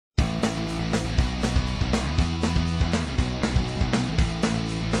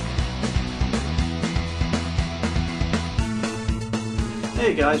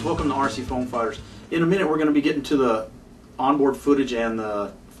Hey guys, welcome to rcFoamFighters. In a minute we're going to be getting to the onboard footage and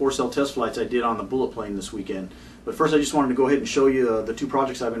the 4-cell test flights I did on the bullet plane this weekend. But first I just wanted to go ahead and show you the two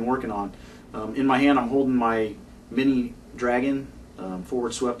projects I've been working on. In my hand I'm holding my mini Dragon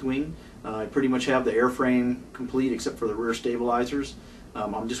forward swept wing. I pretty much have the airframe complete except for the rear stabilizers.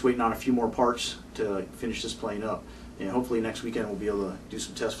 I'm just waiting on a few more parts to finish this plane up. And hopefully next weekend we'll be able to do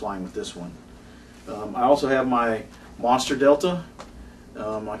some test flying with this one. I also have my Monster Delta.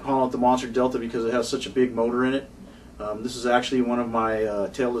 I call it the Monster Delta because it has such a big motor in it. This is actually one of my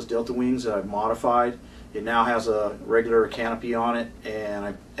tailless Delta wings that I've modified. It now has a regular canopy on it, and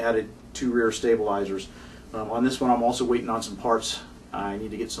I've added 2 rear stabilizers. On this one I'm also waiting on some parts. I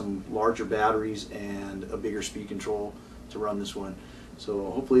need to get some larger batteries and a bigger speed control to run this one. So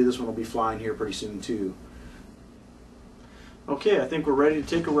hopefully this one will be flying here pretty soon too. Okay, I think we're ready to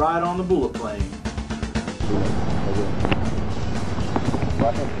take a ride on the bullet plane.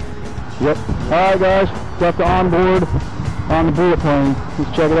 Yep. Alright guys, got the onboard on the bullet plane.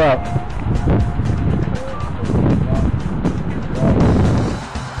 Let's check it out.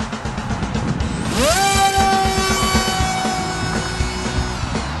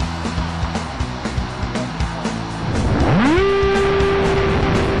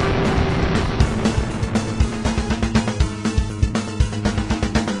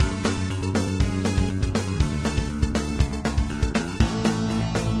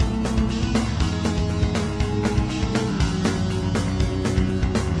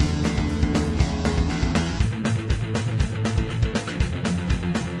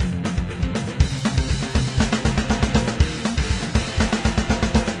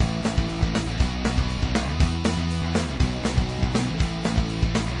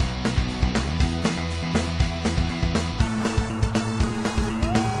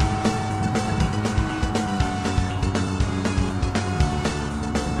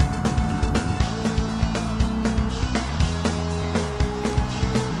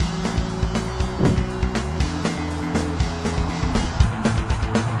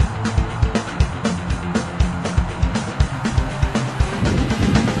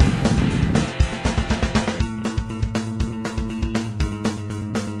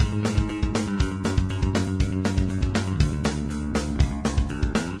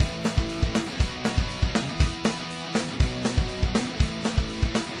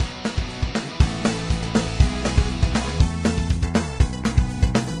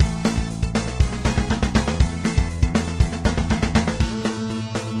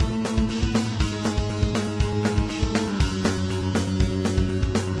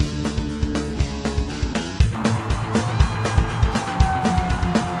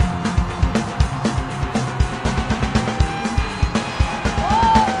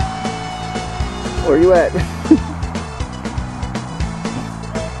 Where you at?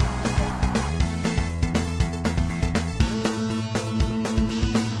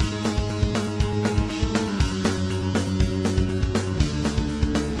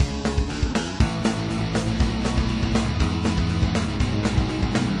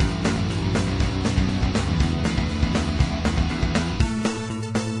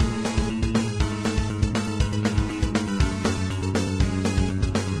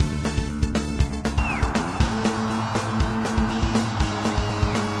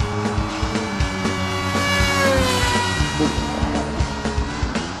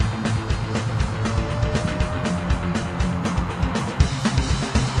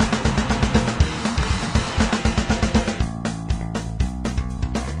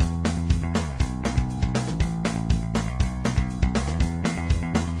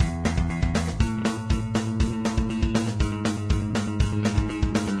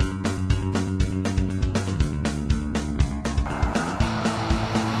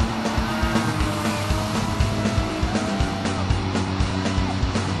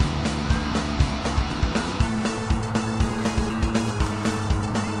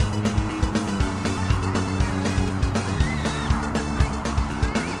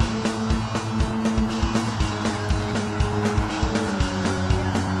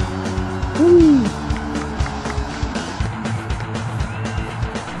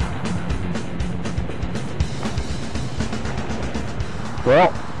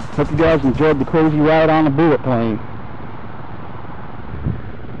 Well, hope you guys enjoyed the crazy ride on the bullet plane.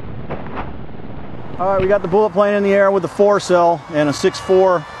 Alright, we got the bullet plane in the air with a 4-cell and a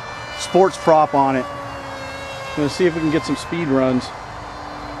 6.4 sports prop on it. I'm going to see if we can get some speed runs.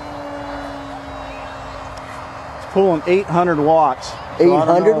 It's pulling 800 watts.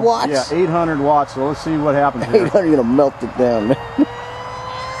 800 watts? Yeah, 800 watts. So let's see what happens here. 800, you're going to melt it down, man.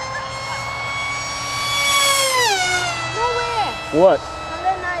 No way! What?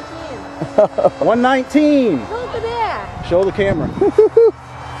 119. Look at that. Show the camera.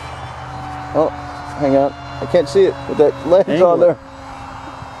 Oh, hang on. I can't see it with that lens Angle on there.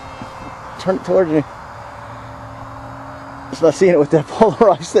 Turn it towards me. It's not seeing it with that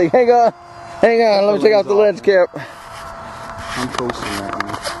polarized thing. Hang on. Hang on. Let me check out the lens cap. I'm posting right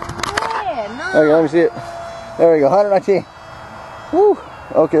now. Yeah, no. Okay, let me see it. There we go. 119. Woo.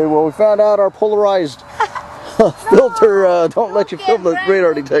 Okay, well, we found out our polarized filter don't let you film the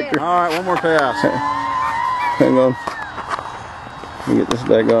radar detector. All right, one more pass. Hang on. Let me get this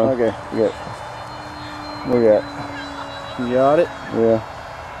back on. Okay, good. What we got? You got it? Yeah.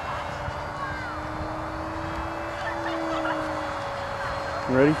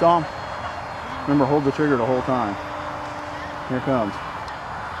 You ready, Tom? Remember, hold the trigger the whole time. Here it comes.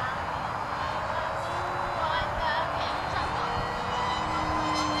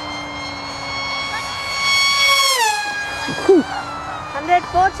 Whew.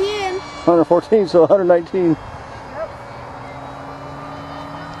 114. 114, so 119.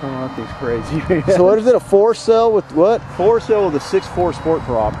 Oh, that thing's crazy. So what is it, a 4-cell with what? 4-cell with a 6.4 sport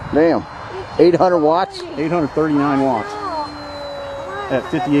prop. Damn. 800 watts? 839 watts at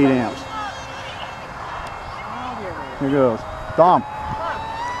 58 amps. Here goes. Tom.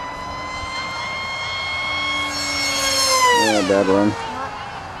 Yeah, bad run.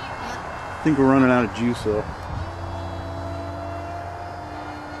 I think we're running out of juice though.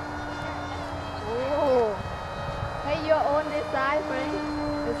 Oh. Hey, you're on this side, friend.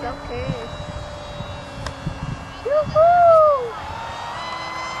 It's okay. Yoo-hoo!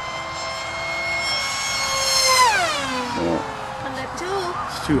 Yeah. 102.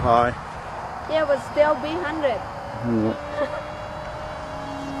 It's too high. Yeah, but still be 100. Oh,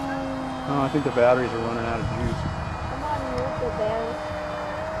 I think the batteries are running out of juice. Come on, use the bell.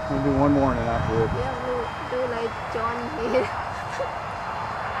 We'll do one more and then after it. Yeah, we'll do like John here.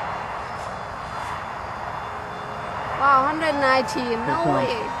 Wow, 119. No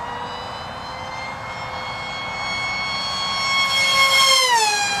way.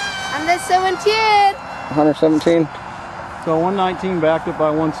 117. 117. So 119 backed up by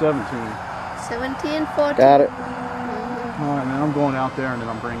 117. 17, 14. Got it. All right, man, I'm going out there and then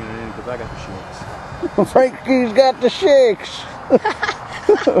I'm bringing it in because I got the shakes. Frankie's got the shakes.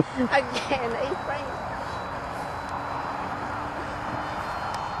 Again, hey Frank.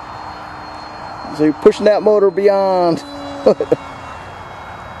 So you're pushing that motor beyond.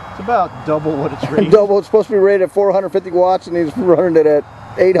 It's about double what it's rated. Double. It's supposed to be rated at 450 watts, and he's running it at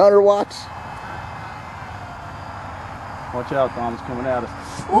 800 watts. Watch out, Tom, it's coming at us. I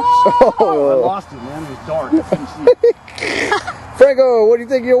Oh. lost it, man. It was dark. I couldn't see it. Franco, what do you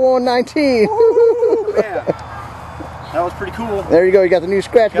think of your 119? Ooh, man. That was pretty cool. There you go. You got the new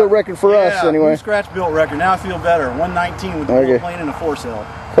scratch build record for us, anyway. New scratch built record. Now I feel better. 119 with the Okay. plane and a 4-cell.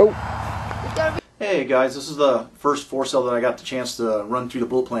 Cool. Hey guys, this is the first 4-cell that I got the chance to run through the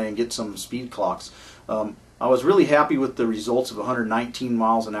bullet plane and get some speed clocks. I was really happy with the results of 119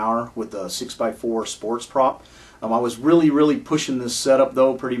 miles an hour with the 6x4 sports prop. I was really pushing this setup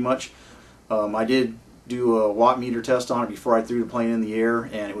though, pretty much. I did do a watt meter test on it before I threw the plane in the air,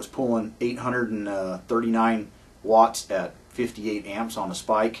 and it was pulling 839 watts at 58 amps on a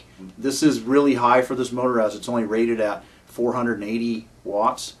spike. This is really high for this motor as it's only rated at 480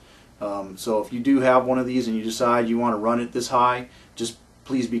 watts. So if you do have one of these and you decide you want to run it this high, just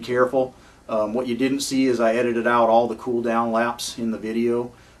please be careful. What you didn't see is I edited out all the cool down laps in the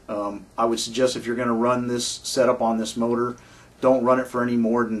video. I would suggest if you're going to run this setup on this motor, don't run it for any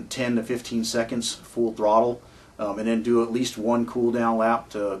more than 10 to 15 seconds full throttle, and then do at least one cool down lap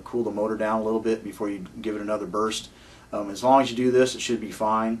to cool the motor down a little bit before you give it another burst. As long as you do this, it should be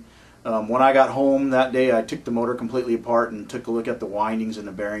fine. When I got home that day, I took the motor completely apart and took a look at the windings and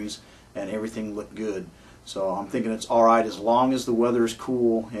the bearings, and everything looked good. So I'm thinking it's alright as long as the weather is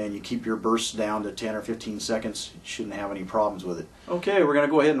cool and you keep your bursts down to 10 or 15 seconds. You shouldn't have any problems with it. Okay, we're going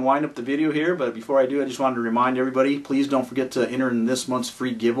to go ahead and wind up the video here, but before I do, I just wanted to remind everybody, please don't forget to enter in this month's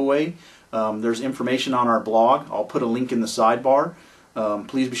free giveaway. There's information on our blog. I'll put a link in the sidebar.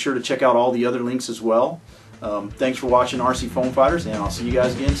 Please be sure to check out all the other links as well. Thanks for watching RC Foam Fighters, and I'll see you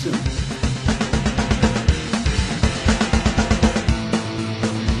guys again soon.